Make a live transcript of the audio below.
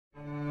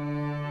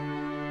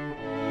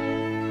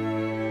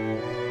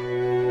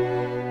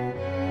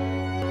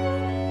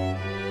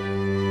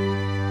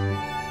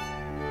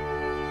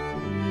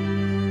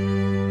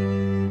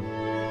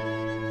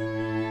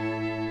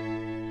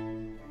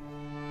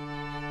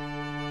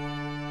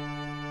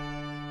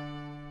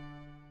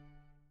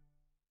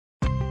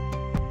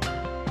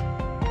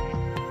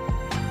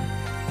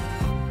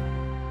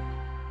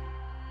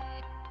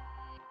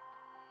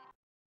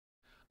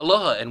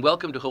Aloha and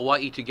welcome to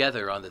Hawaii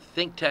Together on the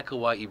ThinkTech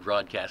Hawaii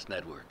broadcast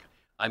network.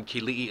 I'm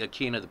Keli'i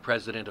Akina, the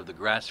president of the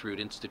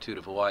Grassroots Institute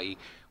of Hawaii,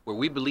 where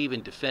we believe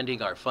in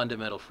defending our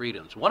fundamental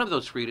freedoms. One of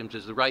those freedoms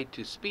is the right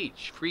to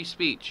speech, free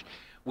speech.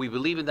 We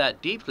believe in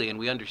that deeply and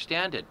we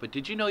understand it. But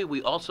did you know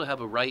we also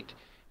have a right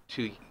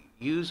to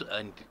use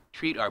and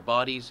treat our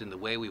bodies in the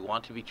way we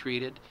want to be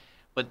treated?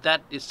 But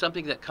that is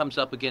something that comes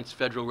up against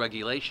federal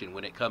regulation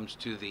when it comes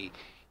to the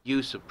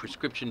use of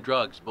prescription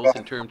drugs, both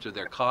in terms of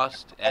their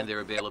cost and their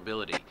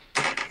availability.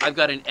 I've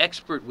got an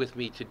expert with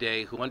me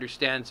today who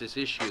understands this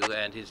issue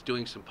and is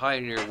doing some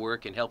pioneer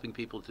work in helping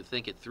people to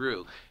think it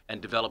through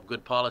and develop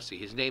good policy.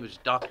 His name is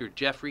Dr.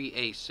 Jeffrey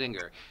A.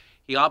 Singer.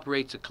 He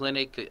operates a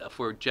clinic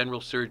for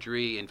general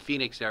surgery in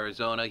Phoenix,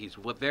 Arizona. He's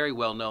very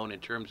well known in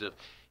terms of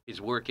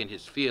his work in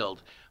his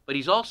field, but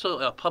he's also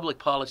a public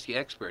policy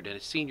expert and a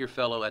senior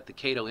fellow at the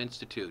Cato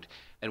Institute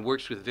and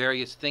works with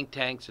various think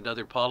tanks and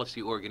other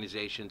policy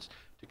organizations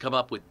to come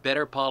up with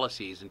better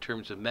policies in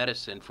terms of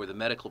medicine for the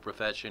medical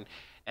profession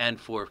and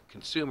for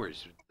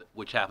consumers,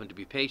 which happen to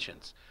be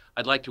patients.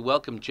 I'd like to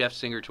welcome Jeff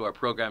Singer to our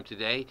program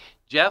today.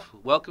 Jeff,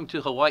 welcome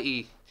to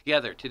Hawaii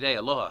Together today.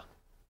 Aloha.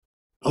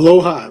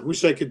 Aloha. I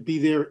wish I could be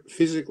there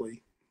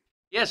physically.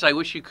 Yes, I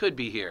wish you could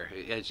be here.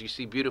 As you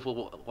see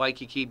beautiful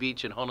Waikiki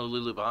Beach and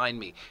Honolulu behind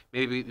me,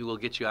 maybe we'll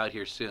get you out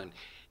here soon.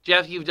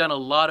 Jeff, you've done a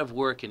lot of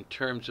work in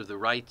terms of the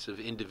rights of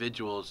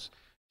individuals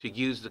to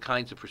use the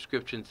kinds of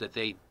prescriptions that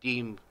they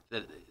deem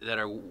that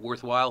are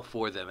worthwhile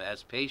for them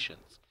as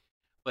patients.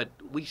 But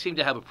we seem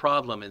to have a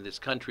problem in this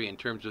country in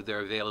terms of their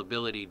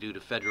availability due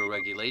to federal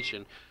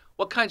regulation.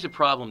 What kinds of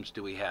problems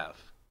do we have?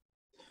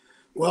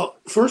 Well,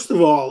 first of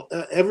all,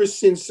 ever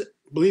since,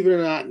 believe it or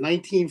not,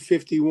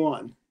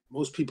 1951,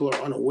 most people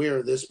are unaware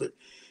of this, but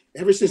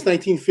ever since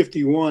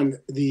 1951,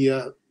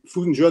 the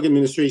Food and Drug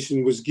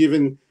Administration was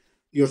given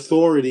the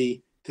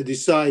authority to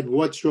decide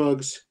what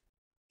drugs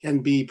can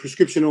be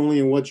prescription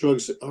only and what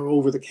drugs are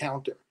over the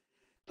counter.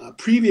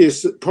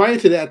 Prior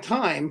to that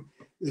time,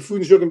 the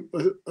Food and Drug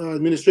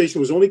Administration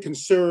was only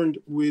concerned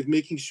with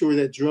making sure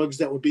that drugs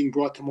that were being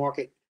brought to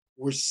market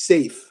were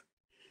safe.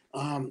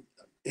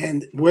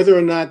 And whether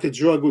or not the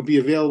drug would be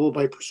available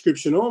by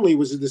prescription only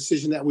was a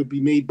decision that would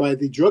be made by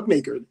the drug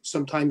maker.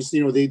 Sometimes,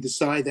 they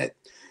decide that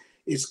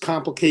it's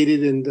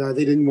complicated and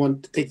they didn't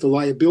want to take the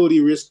liability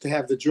risk to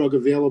have the drug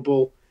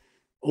available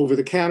over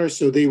the counter.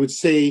 So they would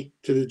say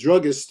to the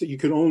druggist that you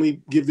can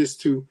only give this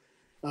to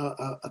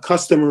a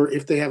customer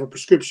if they have a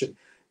prescription.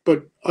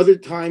 But other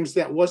times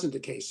that wasn't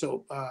the case.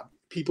 So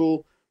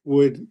people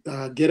would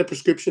get a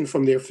prescription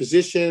from their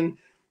physician.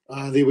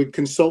 They would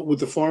consult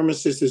with the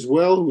pharmacist as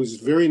well, who's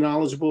very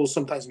knowledgeable,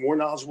 sometimes more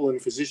knowledgeable than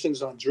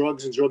physicians on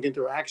drugs and drug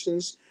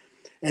interactions.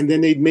 And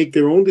then they'd make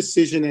their own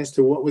decision as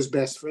to what was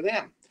best for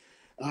them.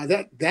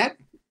 That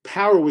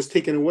power was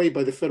taken away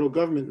by the federal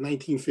government in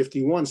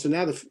 1951. So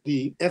now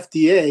the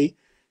FDA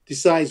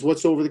decides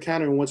what's over the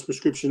counter and what's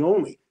prescription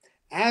only.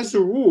 As a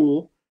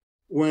rule,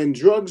 when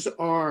drugs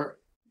are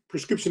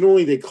prescription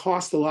only, they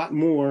cost a lot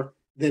more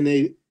than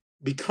they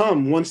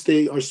become once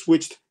they are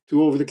switched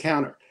to over the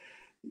counter.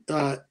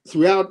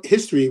 Throughout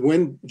history,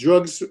 when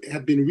drugs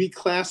have been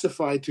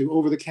reclassified to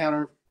over the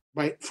counter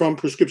from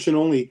prescription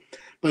only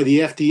by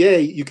the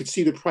FDA, you could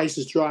see the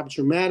prices drop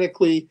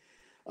dramatically.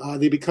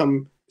 They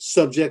become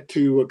subject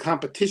to a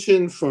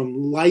competition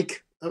from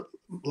like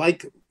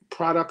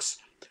products,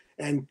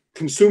 and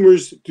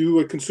consumers do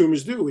what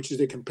consumers do, which is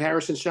they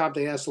comparison shop.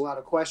 They ask a lot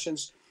of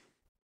questions.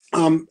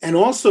 And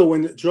also,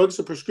 when drugs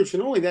are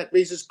prescription only, that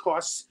raises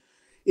costs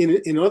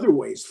in other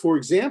ways. For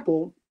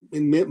example,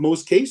 in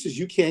most cases,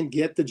 you can't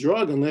get the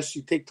drug unless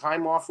you take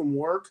time off from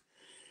work,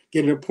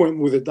 get an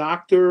appointment with a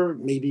doctor,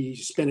 maybe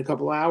spend a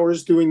couple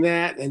hours doing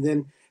that, and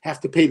then have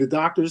to pay the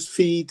doctor's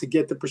fee to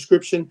get the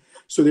prescription.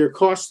 So there are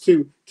costs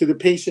to the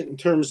patient in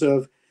terms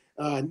of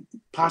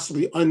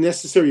possibly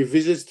unnecessary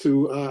visits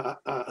to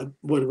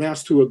what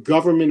amounts to a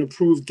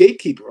government-approved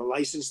gatekeeper, a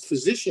licensed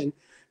physician,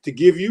 to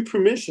give you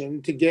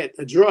permission to get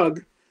a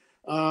drug,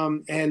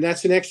 and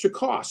that's an extra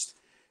cost.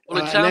 Well,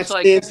 it And that sounds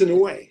like, stands in the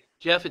way.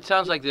 Jeff, it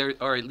sounds like there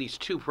are at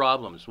least two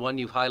problems. One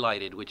you've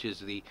highlighted, which is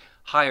the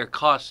higher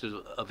cost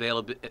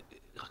of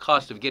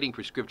cost of getting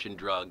prescription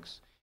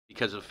drugs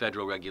because of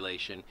federal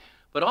regulation.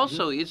 But Mhm.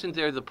 also, isn't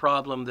there the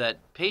problem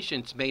that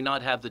patients may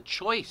not have the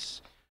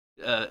choice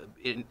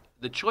in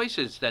the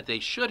choices that they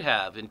should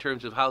have in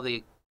terms of how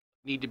they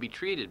need to be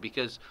treated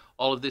because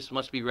all of this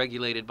must be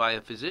regulated by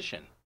a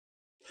physician?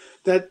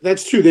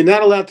 That's true. They're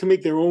not allowed to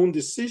make their own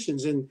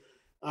decisions, and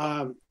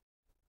um,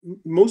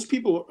 most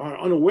people are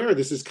unaware.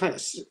 This is kind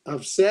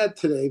of sad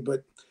today,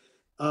 but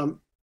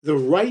the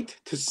right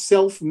to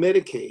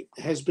self-medicate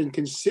has been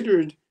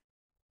considered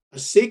a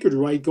sacred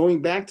right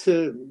going back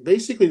to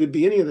basically the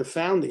beginning of the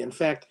founding. In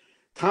fact,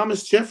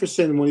 Thomas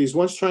Jefferson, when he's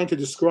once trying to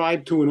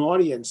describe to an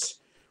audience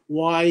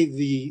why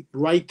the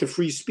right to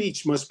free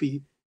speech must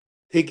be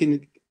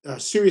taken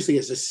seriously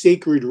as a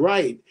sacred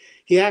right,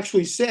 he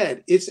actually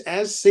said it's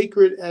as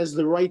sacred as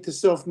the right to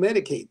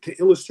self-medicate, to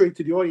illustrate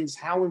to the audience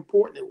how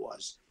important it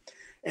was.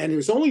 And it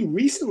was only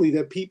recently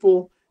that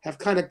people have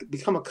kind of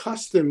become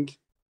accustomed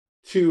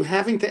to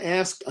having to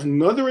ask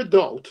another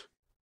adult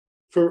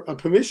for a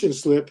permission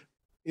slip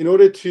in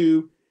order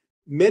to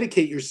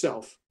medicate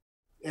yourself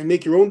and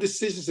make your own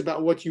decisions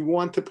about what you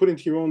want to put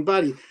into your own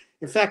body.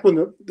 In fact,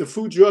 when the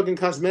Food, Drug, and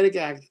Cosmetic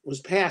Act was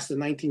passed in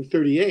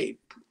 1938,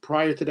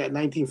 prior to that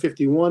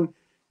 1951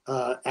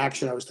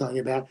 action I was telling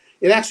you about,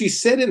 it actually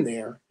said in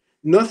there,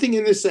 nothing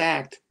in this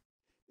act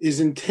is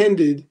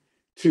intended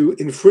to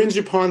infringe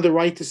upon the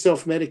right to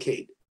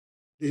self-medicate.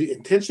 The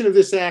intention of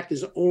this act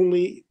is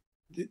only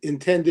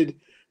intended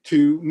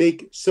to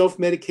make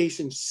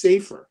self-medication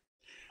safer.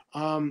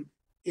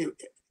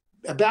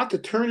 About the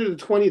turn of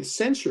the 20th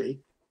century,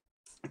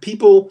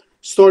 people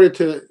started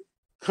to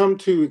come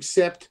to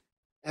accept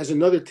as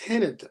another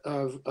tenet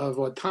of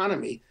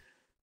autonomy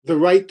the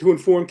right to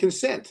informed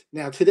consent.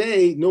 Now,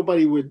 today,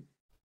 nobody would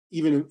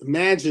even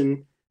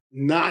imagine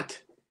not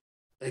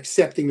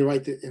accepting the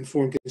right to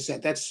informed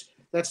consent.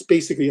 That's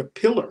basically a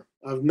pillar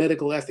of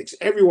medical ethics.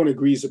 Everyone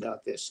agrees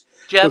about this.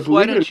 Jeff,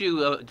 why don't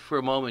you, for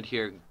a moment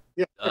here,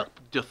 yeah,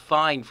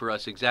 define for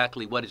us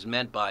exactly what is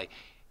meant by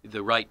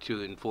the right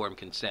to informed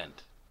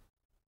consent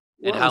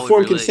and how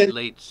it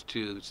relates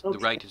to the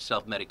right to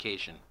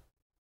self-medication.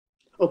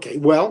 Okay,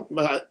 well,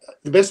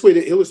 the best way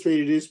to illustrate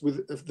it is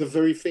with the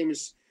very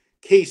famous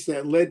case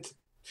that led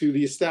to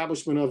the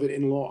establishment of it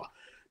in law.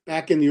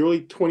 Back in the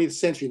early 20th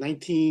century, I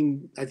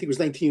think it was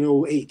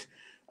 1908,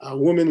 a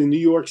woman in New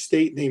York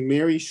State named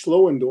Mary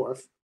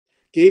Schlowendorf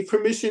gave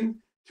permission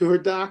to her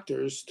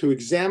doctors to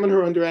examine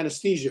her under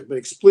anesthesia, but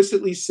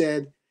explicitly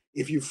said,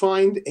 if you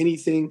find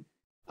anything,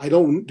 I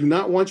do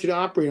not want you to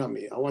operate on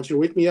me. I want you to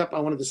wake me up. I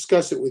want to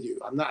discuss it with you.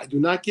 I do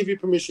not give you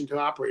permission to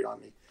operate on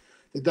me.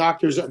 The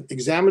doctors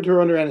examined her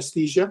under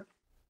anesthesia,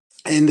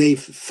 and they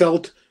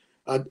felt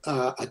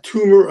a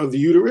tumor of the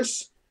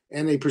uterus,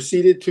 and they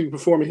proceeded to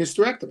perform a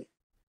hysterectomy.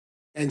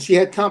 And she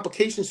had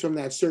complications from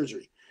that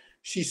surgery.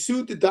 She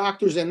sued the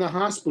doctors and the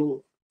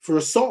hospital for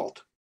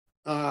assault.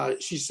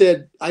 She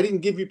said, I didn't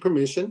give you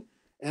permission,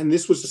 and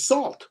this was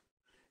assault.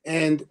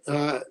 And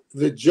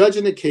the judge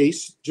in the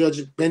case,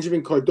 Judge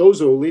Benjamin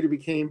Cardozo, later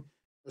became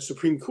a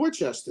Supreme Court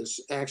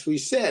justice, actually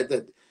said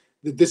that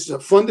this is a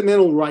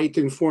fundamental right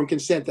to informed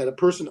consent, that a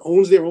person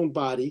owns their own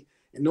body,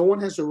 and no one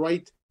has a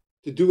right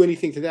to do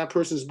anything to that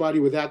person's body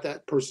without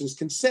that person's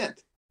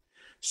consent.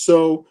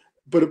 So,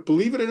 but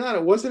believe it or not,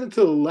 it wasn't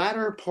until the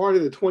latter part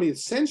of the 20th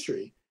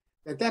century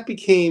that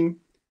became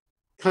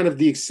kind of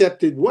the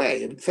accepted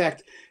way. In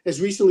fact,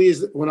 as recently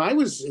as when I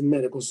was in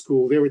medical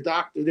school, there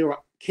were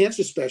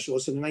cancer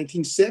specialists in the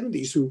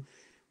 1970s who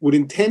would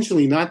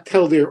intentionally not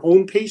tell their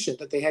own patient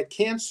that they had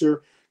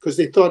cancer because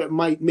they thought it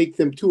might make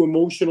them too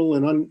emotional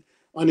and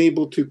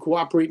unable to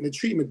cooperate in the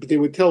treatment, but they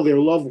would tell their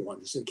loved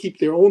ones and keep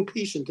their own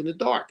patient in the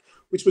dark,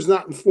 which was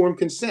not informed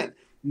consent.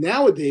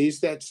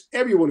 Nowadays,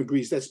 everyone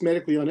agrees that's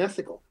medically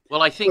unethical.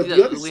 Well, I think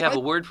that we have a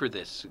word for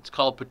this. It's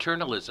called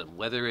paternalism,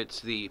 whether it's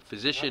the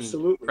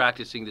physician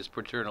practicing this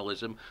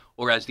paternalism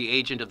or as the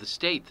agent of the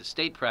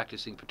state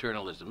practicing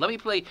paternalism. Let me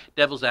play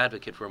devil's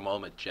advocate for a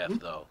moment, Jeff,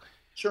 though.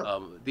 Sure.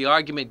 The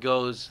argument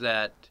goes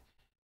that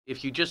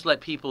if you just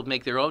let people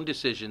make their own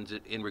decisions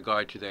in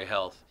regard to their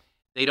health,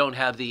 they don't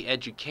have the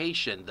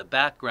education, the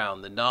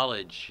background, the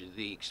knowledge,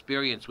 the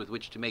experience with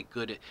which to make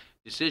good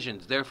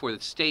decisions. Therefore,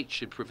 the state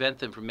should prevent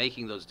them from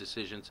making those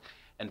decisions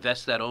and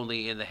vest that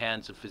only in the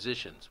hands of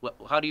physicians.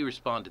 How do you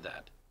respond to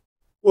that?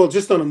 Well,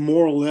 just on a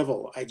moral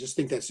level, I just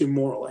think that's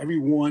immoral.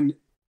 Everyone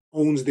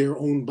owns their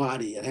own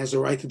body and has a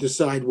right to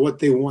decide what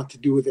they want to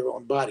do with their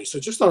own body. So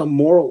just on a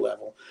moral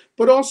level,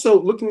 but also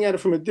looking at it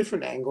from a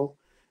different angle,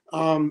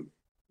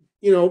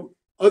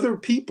 other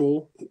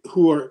people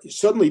who are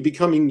suddenly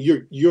becoming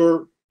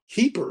your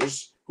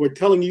keepers, who are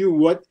telling you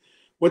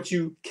what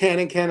you can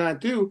and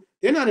cannot do,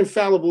 they're not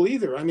infallible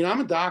either. I mean,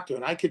 I'm a doctor,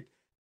 and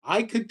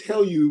I could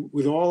tell you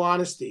with all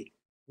honesty,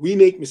 we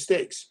make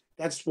mistakes.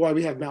 That's why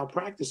we have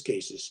malpractice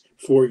cases,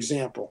 for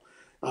example.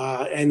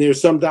 And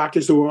there's some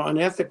doctors who are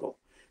unethical.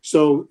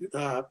 So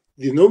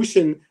the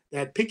notion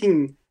that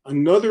picking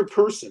another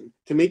person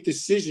to make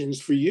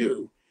decisions for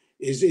you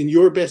is in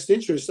your best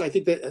interest, I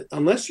think that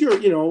unless you're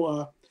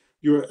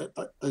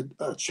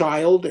a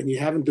child and you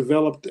haven't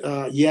developed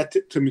yet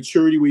to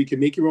maturity where you can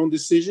make your own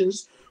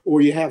decisions,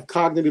 or you have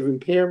cognitive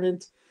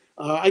impairment,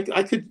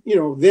 I could,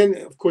 then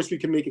of course we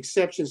can make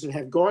exceptions and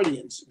have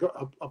guardians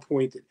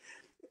appointed.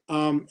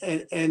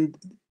 And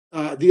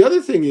the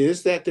other thing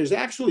is that there's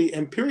actually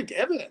empiric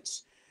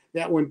evidence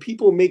that when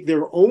people make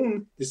their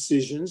own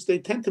decisions, they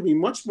tend to be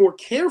much more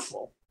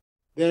careful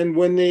than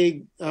when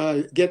they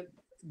get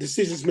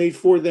decisions made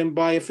for them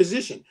by a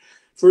physician.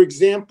 For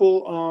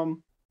example,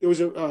 there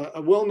was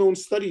a well-known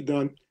study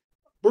done.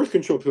 Birth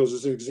control pills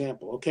is an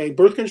example. Okay,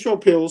 birth control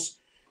pills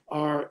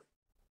are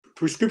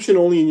prescription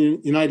only in the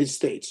United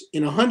States.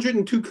 In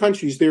 102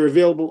 countries, they're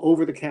available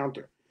over the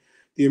counter.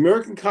 The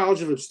American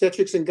College of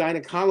Obstetrics and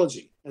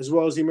Gynecology, as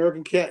well as the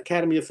American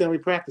Academy of Family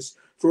Practice,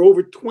 for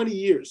over 20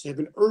 years have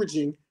been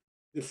urging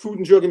the Food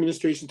and Drug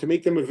Administration to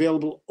make them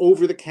available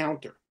over the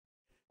counter.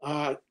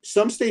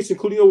 Some states,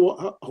 including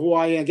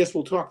Hawaii, I guess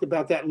we'll talk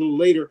about that a little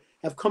later,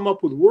 have come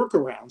up with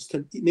workarounds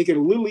to make it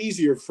a little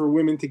easier for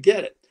women to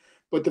get it.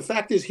 But the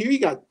fact is, here you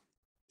got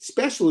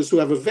specialists who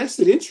have a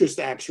vested interest,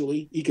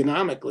 actually,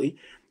 economically,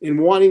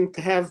 in wanting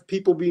to have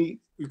people be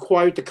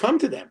required to come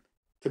to them,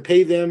 to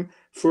pay them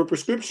for a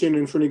prescription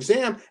and for an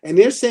exam. And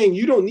they're saying,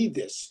 you don't need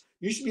this.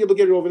 You should be able to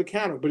get it over the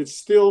counter, but it's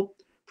still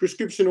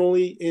prescription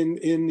only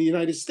in the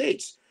United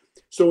States.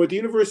 So at the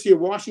University of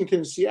Washington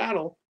in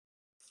Seattle,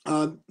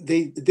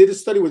 they did a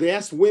study where they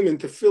asked women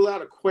to fill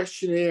out a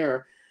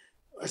questionnaire,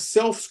 a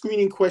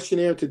self-screening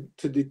questionnaire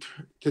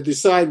to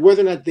decide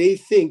whether or not they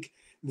think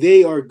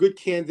they are a good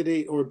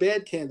candidate or a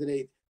bad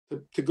candidate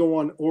to go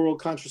on oral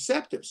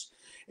contraceptives.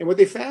 And what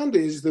they found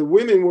is the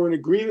women were in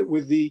agreement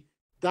with the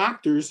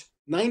doctors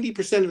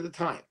 90% of the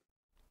time.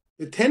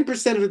 The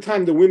 10% of the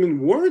time the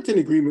women weren't in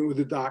agreement with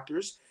the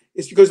doctors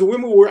is because the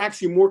women were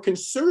actually more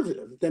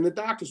conservative than the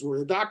doctors were.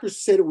 The doctors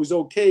said it was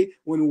okay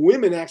when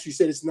women actually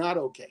said it's not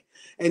okay.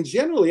 And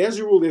generally, as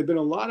a rule, there have been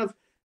a lot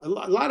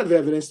of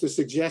evidence to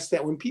suggest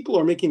that when people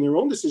are making their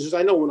own decisions,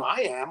 I know when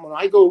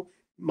I go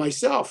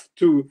myself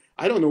to,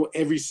 I don't know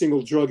every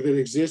single drug that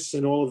exists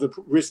and all of the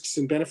risks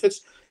and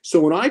benefits. So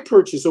when I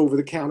purchase over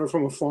the counter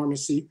from a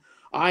pharmacy,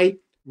 I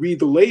read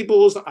the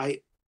labels,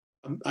 I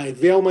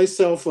avail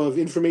myself of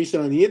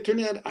information on the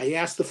internet. I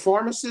ask the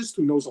pharmacist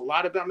who knows a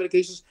lot about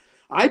medications.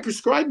 I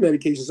prescribe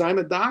medications. I'm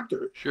a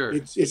doctor. Sure.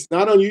 It's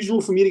not unusual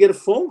for me to get a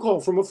phone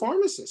call from a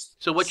pharmacist.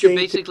 So what you're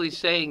basically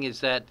saying is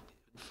that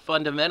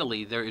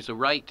fundamentally there is a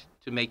right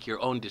to make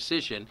your own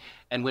decision,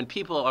 and when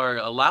people are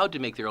allowed to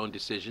make their own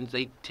decisions,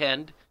 they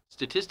tend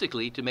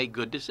statistically to make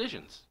good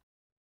decisions.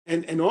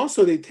 And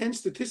also they tend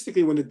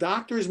statistically, when the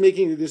doctor is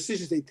making the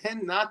decisions, they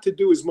tend not to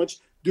do as much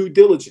due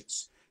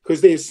diligence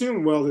because they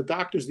assume, well, the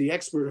doctor's the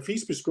expert. If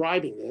he's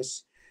prescribing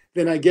this,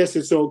 then I guess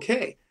it's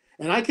okay.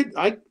 And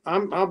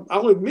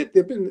I'll admit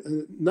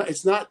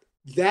it's not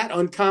that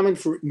uncommon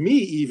for me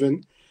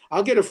even.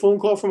 I'll get a phone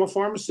call from a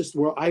pharmacist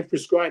where I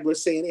prescribe,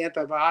 let's say, an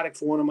antibiotic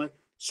for one of my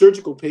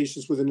surgical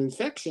patients with an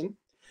infection.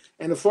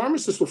 And the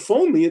pharmacist will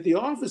phone me at the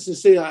office and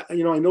say, I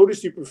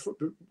noticed you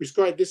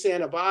prescribed this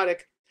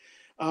antibiotic.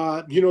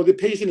 The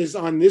patient is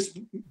on this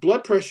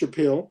blood pressure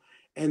pill,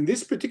 and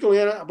this particular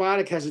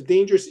antibiotic has a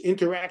dangerous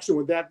interaction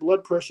with that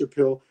blood pressure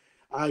pill.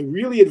 I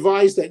really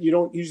advise that you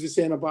don't use this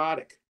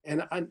antibiotic.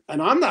 And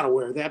I'm not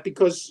aware of that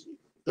because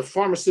the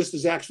pharmacist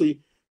is actually,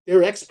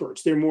 they're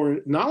experts. They're more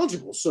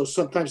knowledgeable. So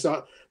sometimes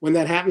when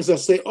that happens, I'll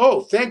say,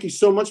 oh, thank you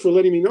so much for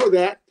letting me know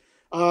that.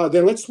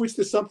 Then let's switch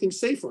to something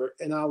safer.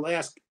 And I'll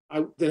ask,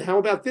 then how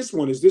about this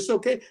one? Is this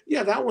okay?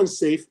 Yeah, that one's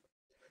safe.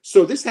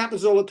 So this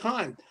happens all the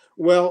time.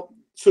 Well,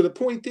 so the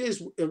point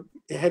is,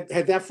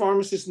 had that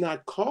pharmacist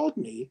not called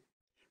me,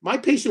 my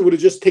patient would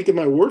have just taken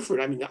my word for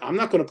it. I mean, I'm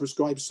not going to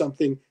prescribe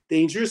something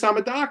dangerous. I'm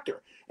a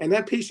doctor. And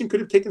that patient could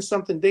have taken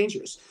something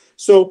dangerous.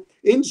 So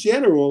in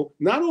general,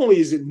 not only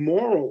is it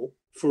moral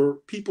for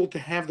people to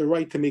have the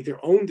right to make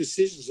their own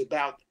decisions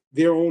about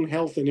their own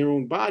health and their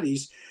own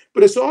bodies,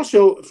 but it's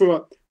also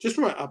from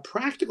a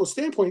practical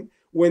standpoint,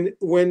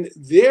 when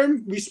they're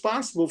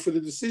responsible for the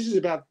decisions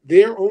about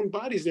their own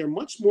bodies, they're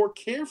much more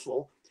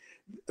careful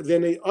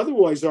than they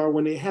otherwise are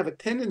when they have a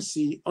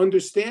tendency,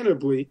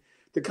 understandably,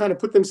 to kind of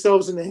put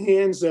themselves in the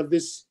hands of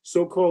this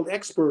so-called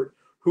expert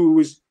who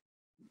is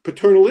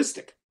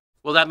paternalistic.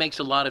 Well, that makes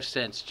a lot of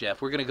sense,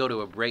 Jeff. We're going to go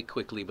to a break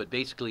quickly, but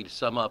basically to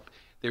sum up,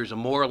 there's a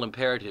moral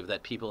imperative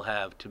that people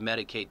have to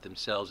medicate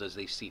themselves as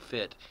they see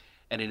fit.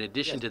 And in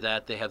addition to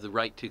that, they have the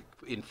right to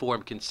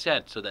informed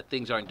consent so that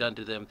things aren't done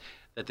to them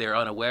that they're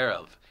unaware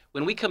of.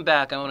 When we come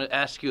back, I want to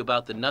ask you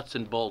about the nuts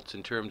and bolts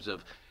in terms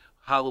of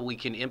how we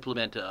can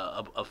implement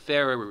a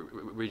fairer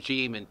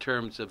regime in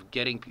terms of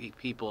getting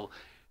people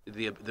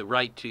the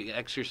right to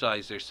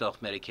exercise their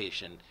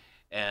self-medication.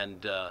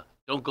 And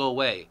don't go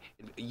away.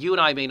 You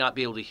and I may not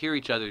be able to hear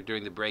each other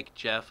during the break,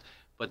 Jeff,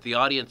 but the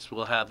audience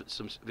will have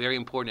some very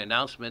important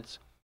announcements.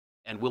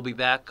 And we'll be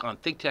back on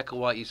ThinkTech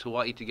Hawaii's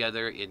Hawaii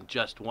Together in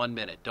just 1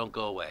 minute. Don't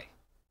go away.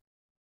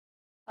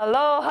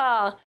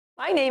 Aloha.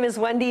 My name is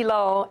Wendy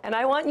Lowe, and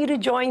I want you to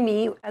join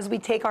me as we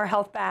take our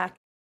health back.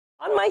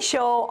 On my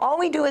show, all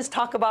we do is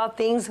talk about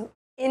things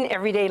in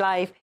everyday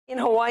life, in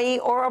Hawaii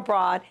or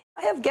abroad.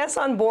 I have guests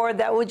on board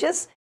that will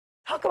just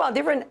talk about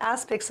different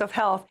aspects of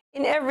health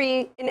in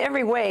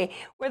every way,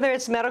 whether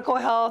it's medical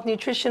health,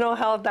 nutritional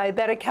health,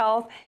 diabetic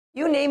health,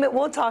 you name it,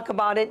 we'll talk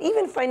about it.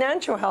 Even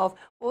financial health.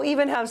 We'll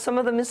even have some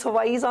of the Miss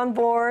Hawaii's on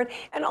board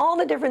and all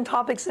the different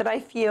topics that I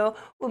feel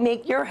will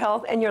make your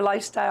health and your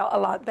lifestyle a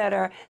lot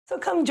better. So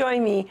come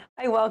join me.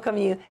 I welcome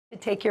you to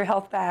take your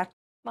health back.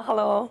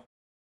 Mahalo.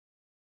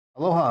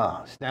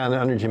 Aloha, Stan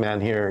Energy Man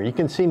here. You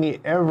can see me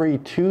every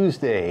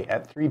Tuesday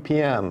at 3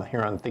 p.m.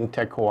 here on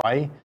ThinkTech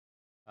Hawaii.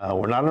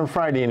 We're not on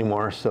Friday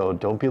anymore, so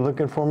don't be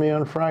looking for me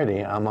on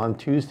Friday. I'm on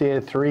Tuesday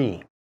at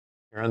 3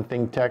 here on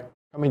ThinkTech,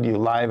 coming to you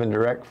live and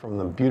direct from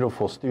the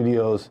beautiful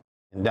studios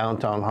in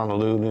downtown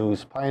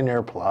Honolulu's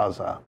Pioneer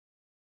Plaza.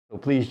 So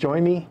please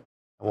join me,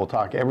 and we'll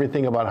talk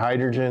everything about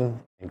hydrogen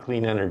and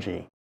clean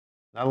energy,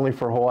 not only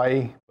for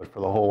Hawaii, but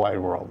for the whole wide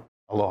world.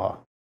 Aloha.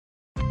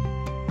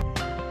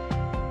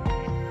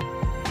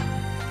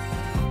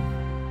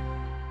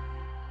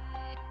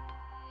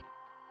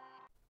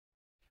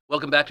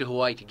 Welcome back to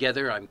Hawaii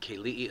Together. I'm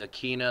Keli'i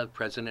Akina,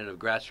 president of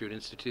Grassroots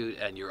Institute,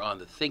 and you're on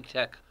the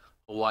ThinkTech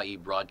Hawaii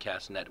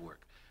broadcast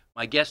network.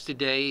 My guest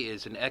today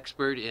is an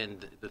expert in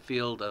the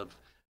field of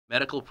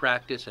medical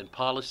practice and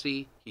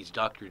policy. He's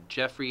Dr.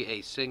 Jeffrey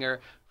A. Singer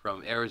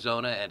from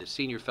Arizona and a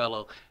senior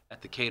fellow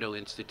at the Cato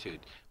Institute.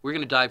 We're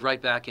going to dive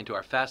right back into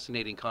our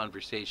fascinating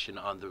conversation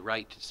on the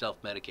right to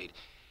self-medicate.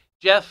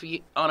 Jeff,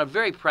 on a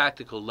very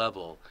practical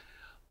level,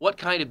 what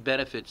kind of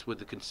benefits would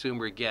the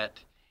consumer get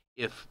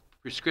if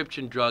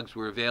prescription drugs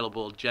were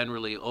available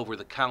generally over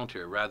the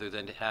counter rather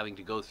than having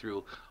to go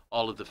through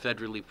all of the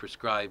federally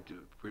prescribed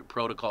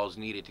protocols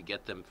needed to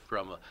get them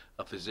from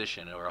a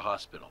physician or a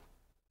hospital?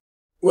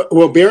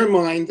 Well, bear in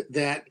mind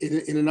that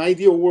in an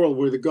ideal world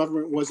where the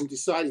government wasn't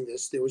deciding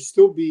this, there would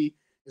still be,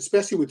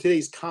 especially with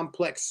today's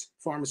complex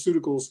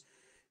pharmaceuticals,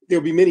 there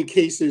would be many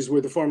cases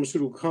where the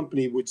pharmaceutical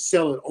company would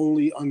sell it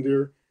only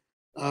under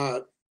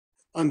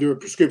a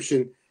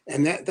prescription.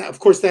 And that, of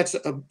course, that's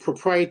a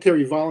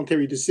proprietary,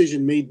 voluntary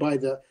decision made by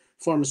the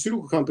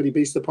pharmaceutical company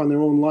based upon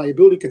their own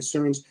liability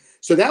concerns.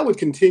 So that would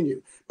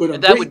continue. But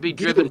And that would be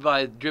driven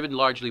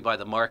largely by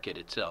the market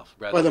itself,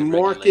 rather by the than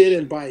market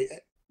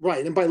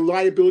regulation. and by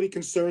liability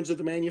concerns of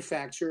the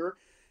manufacturer,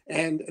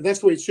 and that's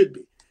the way it should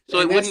be.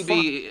 So and it wouldn't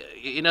be,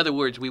 in other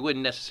words, we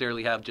wouldn't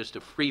necessarily have just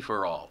a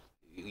free-for-all.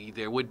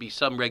 There would be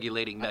some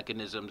regulating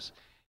mechanisms,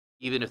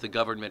 even if the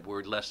government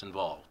were less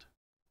involved.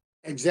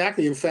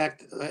 Exactly. In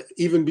fact,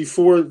 even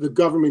before the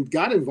government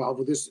got involved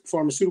with this,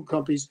 pharmaceutical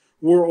companies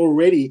were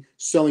already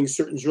selling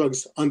certain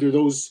drugs under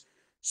those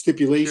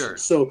stipulations. Sure.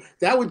 So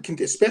that would,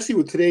 especially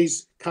with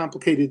today's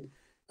complicated,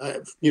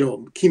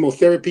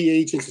 chemotherapy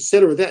agents, et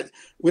cetera, that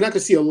we're not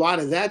going to see a lot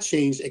of that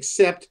change,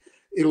 except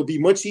it'll be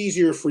much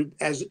easier for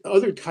as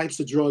other types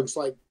of drugs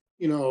like,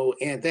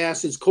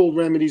 antacids, cold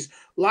remedies,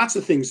 lots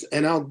of things.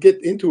 And I'll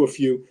get into a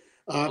few.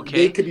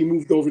 They could be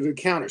moved over the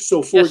counter.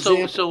 So, for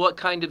example, so what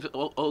kind of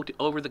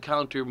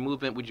over-the-counter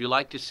movement would you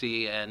like to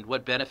see, and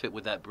what benefit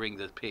would that bring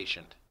the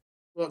patient?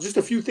 Well, just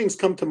a few things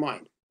come to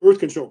mind. Birth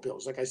control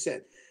pills, like I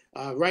said.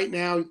 Right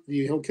now,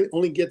 you can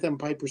only get them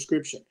by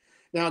prescription.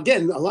 Now,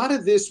 again, a lot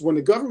of this, when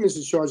the government's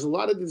in charge, a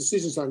lot of the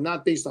decisions are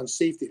not based on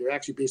safety. They're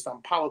actually based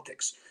on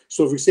politics.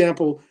 So, for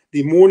example,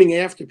 the morning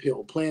after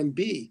pill, Plan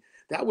B,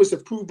 that was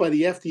approved by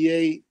the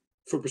FDA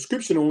for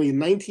prescription only in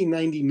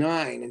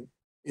 1999. And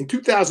in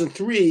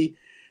 2003,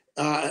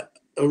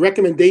 a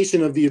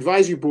recommendation of the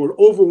advisory board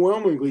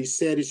overwhelmingly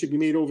said it should be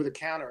made over the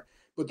counter.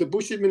 But the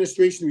Bush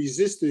administration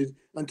resisted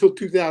until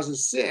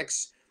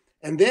 2006.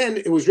 And then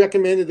it was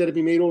recommended that it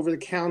be made over the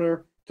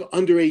counter to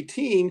under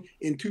 18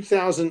 in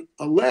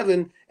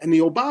 2011. And the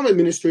Obama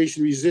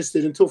administration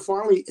resisted until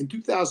finally in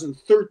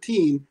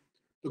 2013,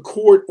 the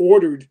court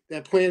ordered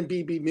that Plan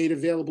B be made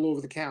available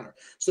over the counter.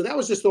 So that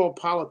was just all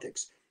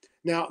politics.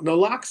 Now,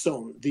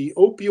 naloxone, the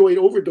opioid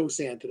overdose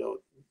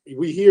antidote,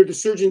 we hear the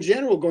Surgeon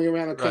General going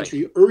around the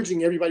country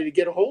urging everybody to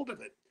get a hold of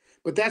it.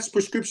 But that's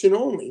prescription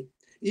only,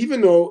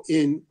 even though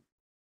in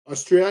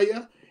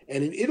Australia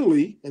and in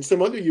Italy and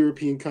some other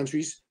European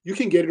countries, you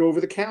can get it over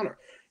the counter.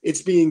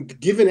 It's being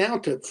given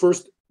out to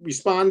first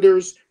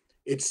responders.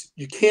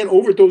 You can't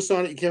overdose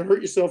on it. You can't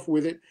hurt yourself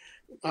with it.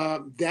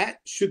 That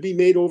should be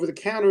made over the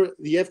counter.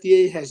 The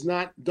FDA has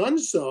not done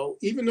so,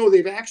 even though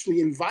they've actually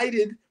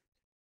invited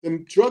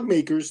the drug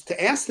makers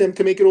to ask them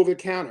to make it over the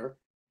counter.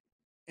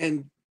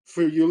 And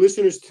for your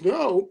listeners to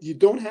know, you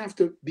don't have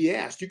to be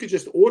asked. You could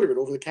just order it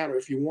over the counter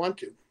if you want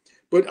to.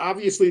 But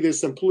obviously, there's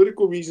some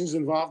political reasons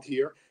involved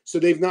here, so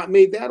they've not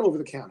made that over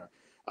the counter.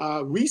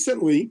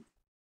 Recently,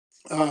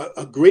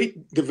 a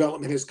great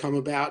development has come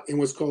about in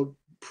what's called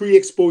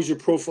pre-exposure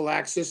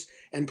prophylaxis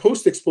and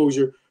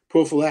post-exposure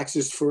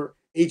prophylaxis for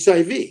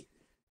HIV,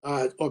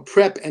 or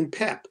PrEP and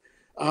PEP.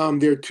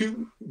 There are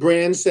two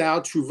brands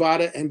out,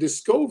 Truvada and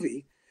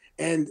Descovy,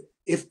 and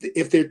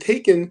if they're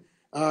taken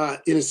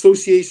in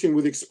association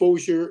with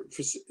exposure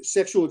for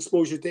sexual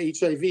exposure to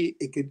HIV,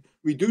 it could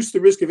reduce the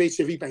risk of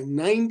HIV by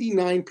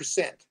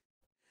 99%.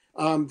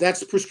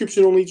 That's a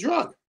prescription-only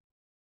drug.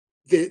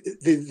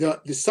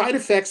 The side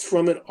effects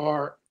from it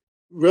are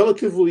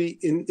relatively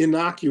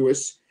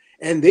innocuous,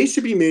 and they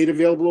should be made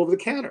available over the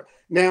counter.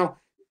 Now,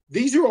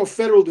 these are all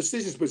federal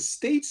decisions, but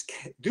states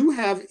do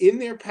have in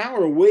their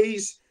power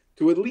ways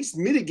to at least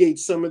mitigate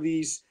some of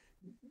these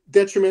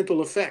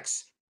detrimental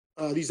effects.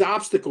 These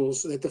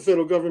obstacles that the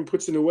federal government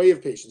puts in the way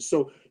of patients.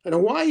 So, and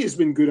Hawaii has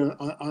been good on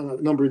a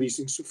number of these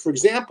things. So, for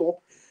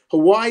example,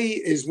 Hawaii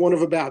is one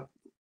of about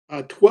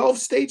 12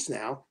 states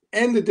now,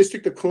 and the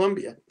District of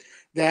Columbia,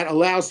 that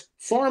allows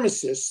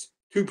pharmacists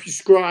to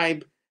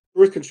prescribe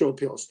birth control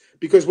pills.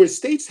 Because where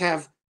states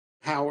have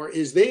power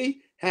is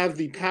they have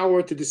the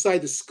power to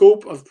decide the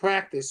scope of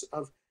practice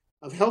of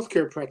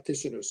healthcare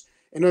practitioners.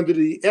 And under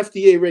the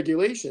FDA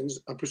regulations,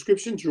 a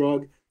prescription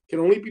drug can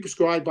only be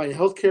prescribed by a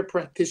healthcare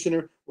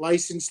practitioner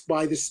licensed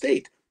by the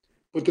state.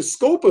 But the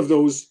scope of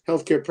those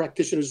healthcare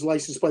practitioners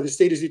licensed by the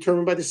state is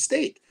determined by the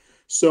state.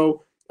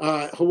 So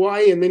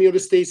Hawaii and many other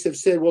states have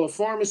said, well, a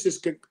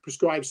pharmacist can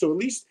prescribe. So at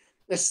least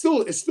it's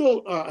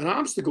still an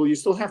obstacle. You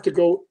still have to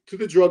go to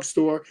the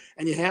drugstore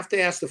and you have to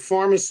ask the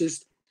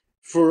pharmacist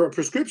for a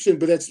prescription,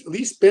 but that's at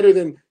least better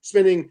than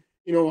spending,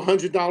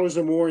 $100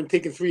 or more and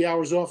taking 3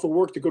 hours off of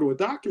work to go to a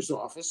doctor's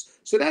office.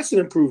 So that's an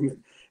improvement.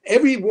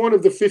 Every one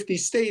of the 50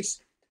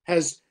 states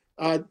has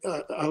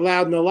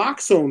allowed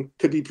naloxone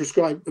to be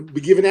prescribed,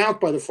 be given out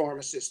by the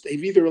pharmacist.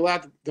 They've either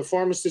allowed the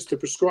pharmacist to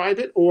prescribe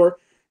it, or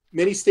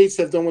many states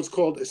have done what's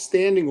called a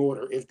standing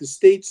order. If the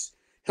state's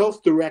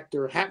health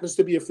director happens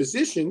to be a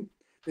physician,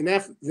 then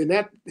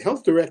that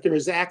health director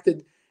has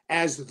acted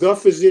as the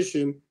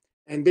physician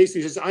and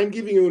basically says, I'm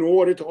giving you an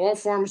order to all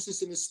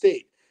pharmacists in the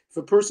state. If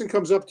a person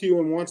comes up to you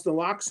and wants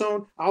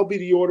naloxone, I'll be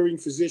the ordering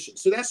physician.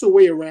 So that's a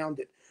way around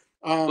it.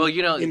 Well,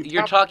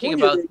 you're talking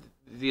about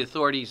the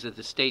authorities that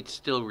the states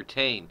still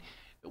retain,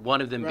 one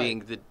of them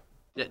being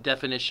the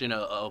definition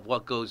of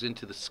what goes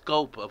into the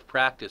scope of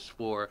practice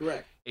for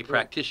a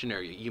practitioner.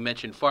 You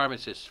mentioned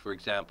pharmacists, for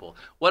example.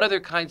 What other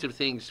kinds of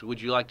things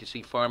would you like to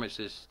see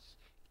pharmacists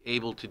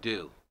able to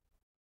do?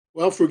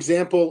 Well, for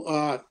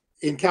example,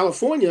 in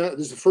California,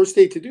 this is the first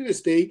state to do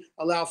this. They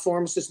allow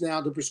pharmacists now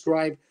to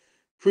prescribe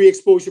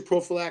pre-exposure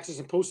prophylaxis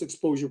and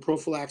post-exposure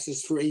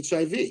prophylaxis for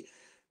HIV.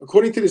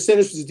 According to the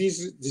Centers for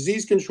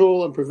Disease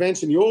Control and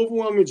Prevention, the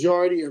overwhelming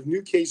majority of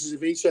new cases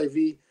of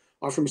HIV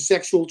are from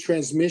sexual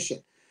transmission,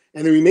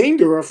 and the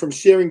remainder are from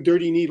sharing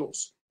dirty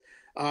needles,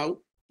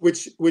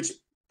 which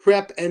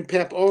PrEP and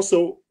PEP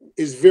also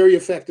is very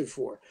effective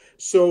for.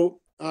 So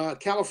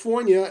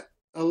California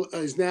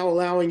is now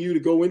allowing you to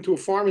go into a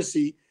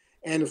pharmacy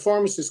and a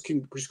pharmacist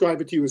can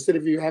prescribe it to you instead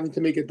of you having to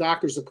make a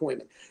doctor's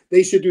appointment.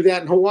 They should do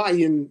that in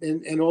Hawaii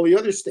and all the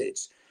other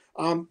states.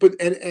 But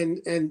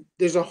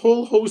there's a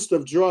whole host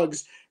of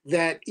drugs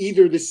that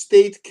either the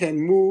state can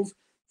move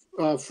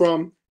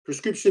from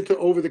prescription to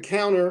over the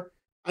counter,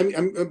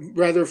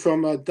 rather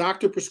from a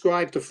doctor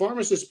prescribed to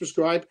pharmacist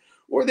prescribed,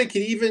 or they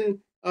could even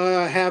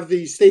have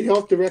the state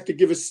health director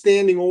give a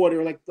standing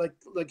order, like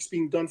it's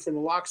being done for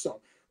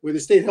naloxone, where the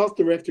state health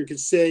director could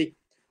say,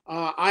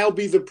 I'll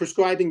be the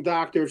prescribing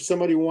doctor if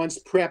somebody wants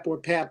PrEP or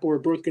PEP or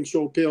birth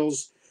control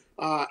pills.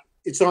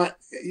 It's on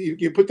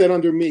you put that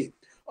under me.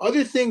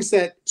 Other things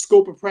that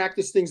scope of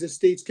practice, things that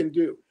states can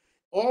do.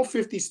 All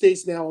 50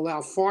 states now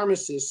allow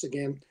pharmacists,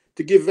 again,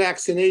 to give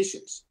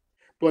vaccinations.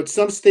 But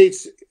some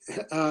states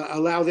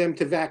allow them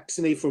to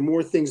vaccinate for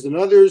more things than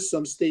others.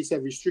 Some states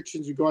have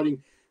restrictions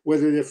regarding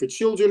whether they're for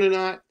children or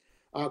not.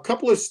 A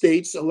couple of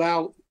states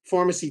allow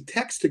pharmacy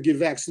techs to give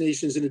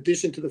vaccinations in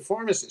addition to the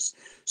pharmacists.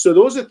 So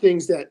those are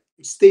things that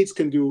states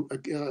can do,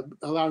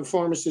 allowing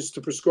pharmacists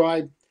to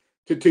prescribe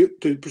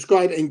to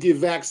prescribe and give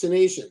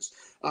vaccinations.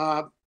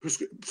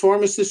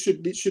 Pharmacists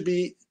should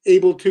be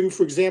able to,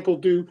 for example,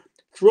 do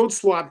throat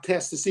swab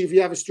tests to see if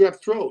you have a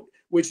strep throat,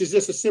 which is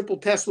just a simple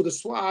test with a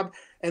swab.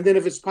 And then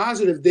if it's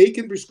positive, they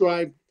can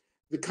prescribe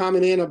the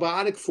common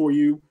antibiotic for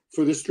you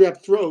for the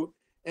strep throat.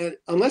 And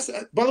unless,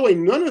 by the way,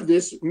 none of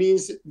this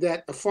means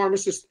that a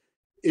pharmacist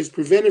is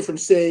prevented from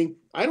saying,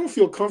 I don't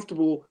feel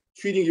comfortable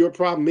treating your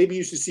problem. Maybe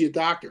you should see a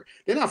doctor.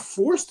 They're not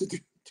forced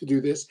to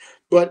do this.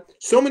 But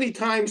so many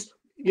times,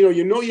 you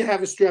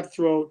have a strep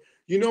throat.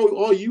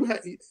 All you have,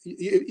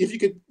 if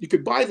you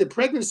could buy the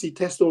pregnancy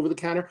test over the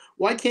counter,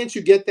 why can't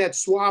you get that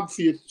swab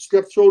for your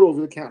strep throat over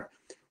the counter?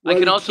 Well, I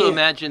can also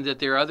imagine that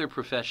there are other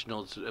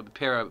professionals,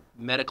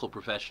 paramedical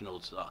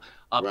professionals,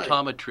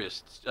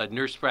 optometrists,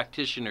 nurse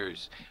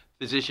practitioners,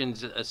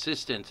 physician's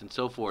assistants, and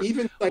so forth.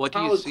 Even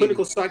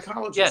clinical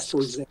psychologists, yes, for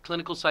example.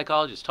 Clinical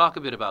psychologists. Talk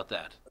a bit about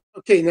that.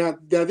 Okay, now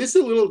this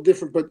is a little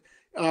different, but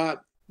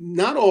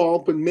not all,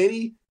 but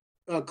many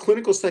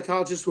clinical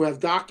psychologists who have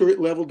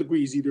doctorate level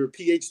degrees, either a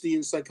PhD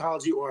in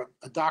psychology or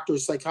a doctor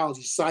of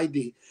psychology,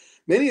 PsyD,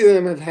 many of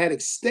them have had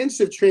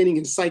extensive training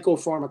in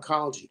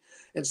psychopharmacology.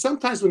 And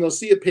sometimes when they'll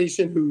see a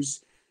patient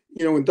who's,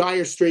 in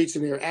dire straits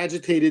and they're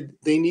agitated,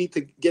 they need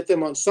to get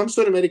them on some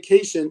sort of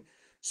medication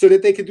so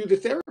that they could do the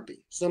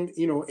therapy, some,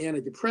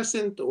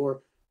 antidepressant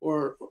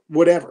or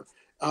whatever.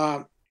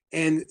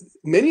 And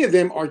many of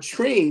them are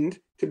trained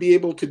to be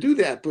able to do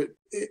that, but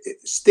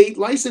state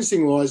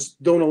licensing laws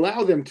don't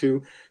allow them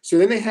to. So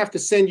then they have to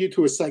send you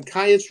to a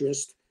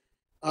psychiatrist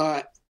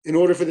in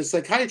order for the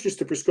psychiatrist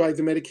to prescribe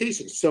the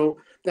medication. So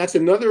that's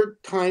another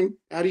time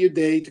out of your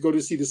day to go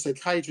to see the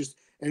psychiatrist,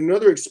 and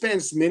another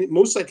expense.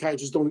 Most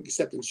psychiatrists don't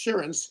accept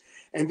insurance.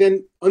 And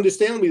then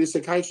understandably, the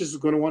psychiatrist is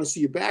going to want to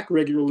see you back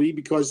regularly,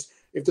 because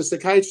if the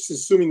psychiatrist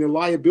is assuming the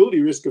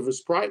liability risk of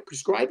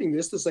prescribing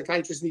this, the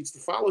psychiatrist needs to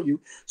follow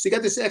you. So you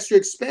got this extra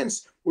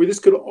expense where this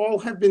could all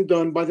have been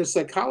done by the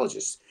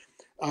psychologist.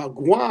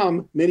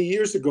 Guam, many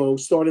years ago,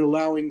 started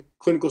allowing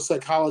clinical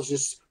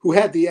psychologists who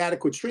had the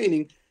adequate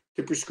training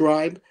to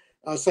prescribe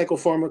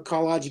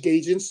psychopharmacologic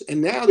agents. And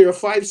now there are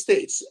 5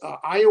 states,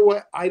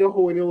 Iowa,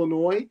 Idaho, and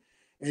Illinois,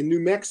 and New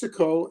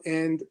Mexico,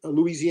 and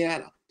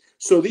Louisiana.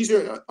 So these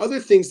are other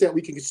things that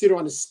we can consider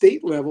on a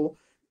state level.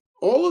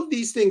 All of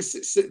these things,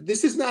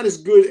 this is not as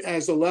good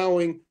as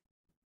allowing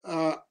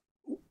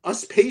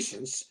us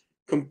patients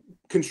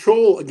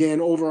control, again,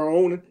 over our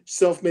own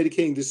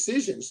self-medicating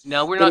decisions.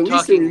 Now, we're not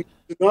talking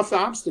enough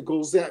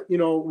obstacles that,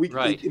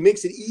 Right. It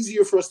makes it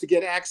easier for us to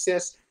get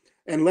access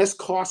and less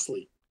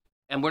costly.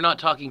 And we're not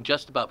talking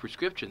just about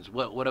prescriptions.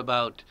 What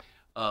about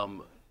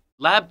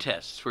lab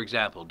tests, for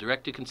example,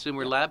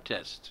 direct-to-consumer lab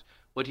tests?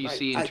 What do you Right.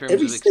 see in terms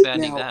Every of state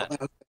expanding now,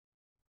 that?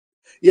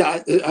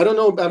 yeah, I don't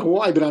know about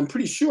Hawaii, but I'm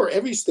pretty sure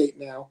every state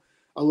now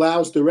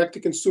allows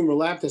direct-to-consumer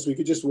lab tests. We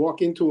could just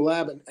walk into a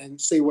lab and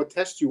say what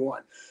test you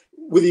want,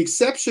 with the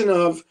exception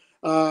of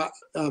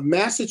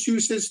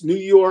Massachusetts, New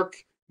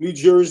York, New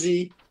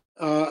Jersey,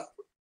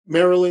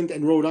 Maryland,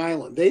 and Rhode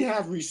Island. They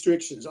have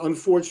restrictions,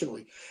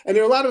 unfortunately, and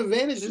there are a lot of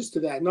advantages to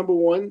that. Number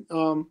one,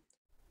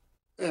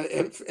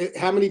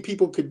 how many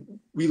people could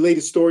relate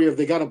a story of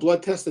they got a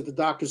blood test at the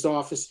doctor's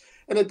office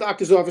and the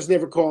doctor's office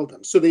never called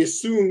them, so they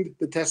assumed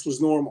the test was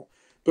normal,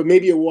 but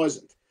maybe it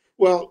wasn't.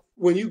 Well,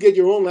 when you get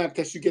your own lab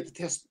test, you get the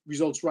test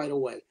results right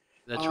away.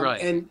 That's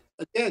right. And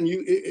again,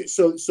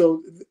 so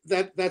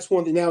that's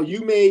one thing. Now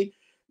you may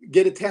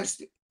get a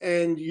test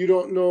and you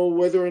don't know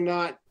whether or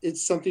not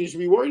it's something you should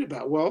be worried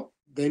about. Well,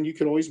 then you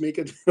can always make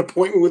an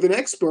appointment with an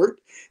expert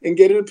and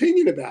get an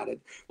opinion about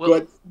it.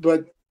 Well,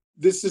 But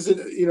this isn't,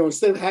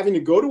 instead of having to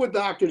go to a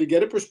doctor to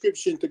get a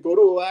prescription, to go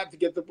to a lab to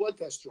get the blood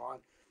test drawn.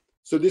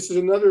 So this is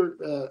another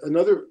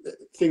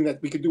thing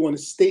that we could do on a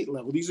state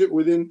level. These are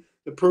within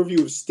the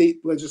purview of state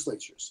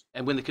legislatures.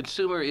 and when the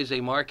consumer is a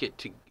market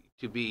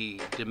to be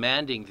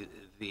demanding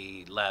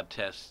the lab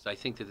tests, I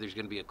think that there's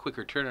going to be a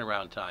quicker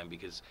turnaround time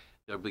because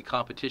there'll be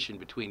competition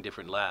between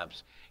different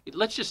labs.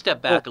 Let's just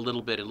step back a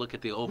little bit and look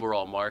at the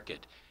overall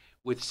market.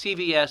 With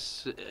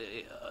CVS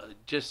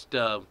just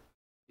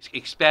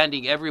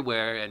expanding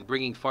everywhere and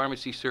bringing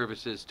pharmacy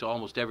services to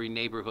almost every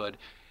neighborhood,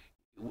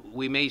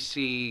 we may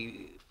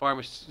see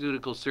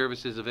pharmaceutical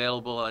services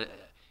available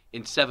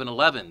in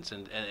 7-Elevens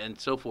and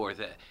so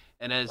forth.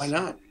 And as Why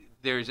not?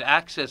 there's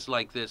access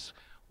like this,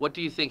 what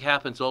do you think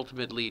happens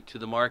ultimately to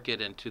the market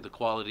and to the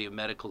quality of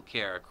medical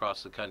care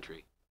across the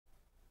country?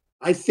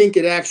 I think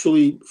it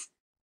actually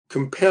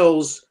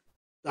compels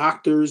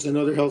doctors and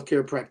other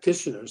healthcare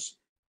practitioners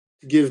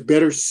to give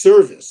better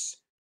service,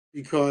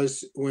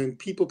 because when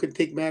people can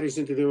take matters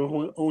into their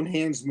own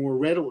hands more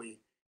readily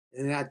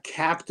and not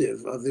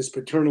captive of this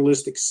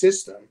paternalistic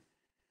system,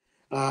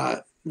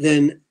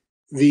 then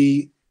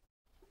the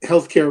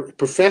healthcare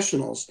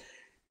professionals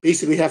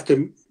basically have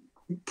to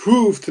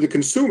prove to the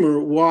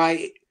consumer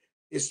why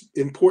it's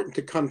important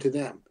to come to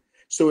them.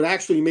 So it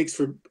actually makes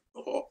for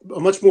a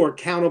much more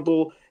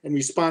accountable and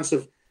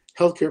responsive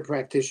healthcare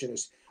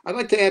practitioners. I'd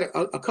like to add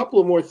a couple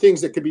of more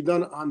things that could be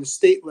done on the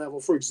state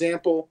level. For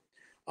example,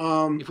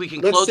 If we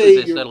can let's close say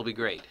with this, that'll be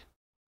great.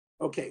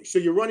 okay, so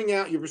you're running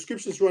out, your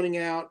prescription's running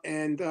out,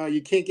 and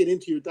you can't get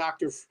into your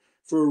doctor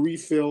for a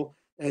refill,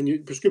 and your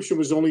prescription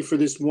was only for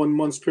this 1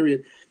 month's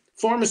period.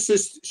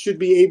 Pharmacists should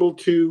be able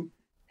to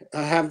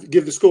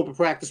give the scope of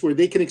practice where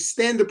they can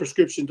extend the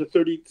prescription to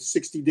 30 to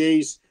 60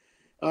 days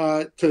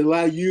to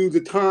allow you the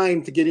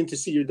time to get in to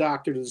see your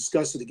doctor to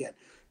discuss it again.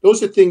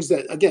 Those are things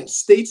that, again,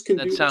 states can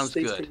That do. sounds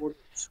States good. can work.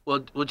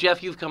 Well,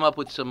 Jeff, you've come up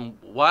with some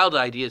wild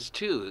ideas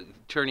too,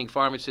 turning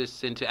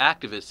pharmacists into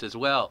activists as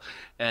well.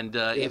 And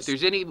if Yes.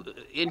 there's any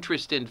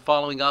interest in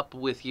following up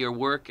with your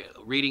work,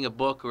 reading a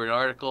book or an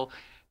article,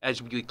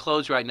 as we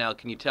close right now,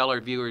 can you tell our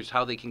viewers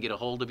how they can get a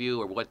hold of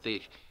you or what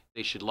they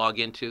should log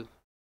into?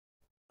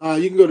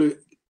 You can go to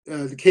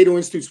the Cato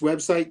Institute's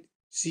website,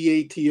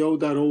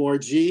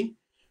 cato.org.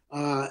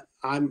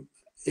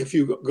 If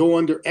you go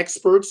under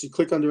experts, you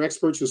click under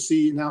experts, you'll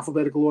see in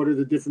alphabetical order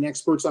the different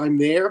experts. I'm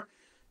there.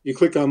 You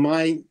click on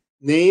my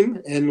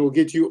name and it'll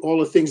get you all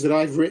the things that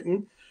I've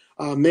written.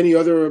 Many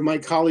other of my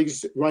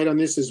colleagues write on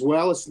this as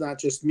well. It's not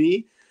just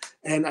me.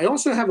 And I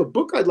also have a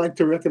book I'd like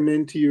to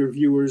recommend to your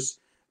viewers.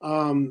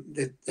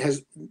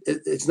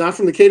 It's not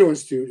from the Cato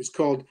Institute. It's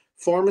called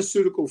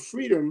Pharmaceutical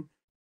Freedom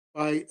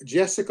by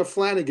Jessica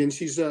Flanagan.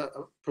 She's a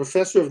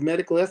professor of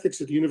medical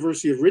ethics at the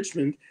University of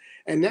Richmond.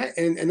 And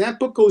that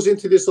book goes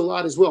into this a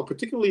lot as well,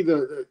 particularly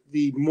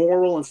the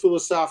moral and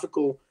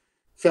philosophical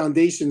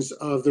foundations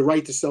of the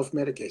right to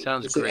self-medicate.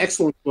 Sounds It's great. an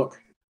excellent book.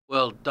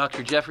 Well,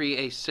 Dr. Jeffrey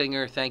A.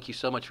 Singer, thank you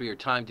so much for your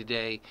time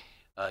today.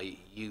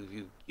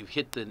 You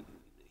hit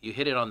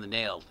it on the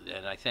nail,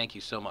 and I thank you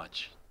so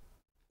much.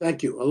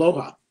 Thank you.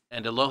 Aloha.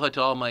 And aloha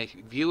to all my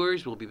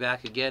viewers. We'll be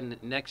back again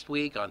next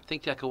week on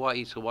ThinkTech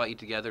Hawaii's Hawaii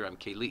Together. I'm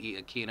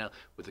Keli'i Akina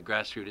with the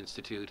Grassroots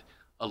Institute.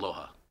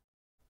 Aloha.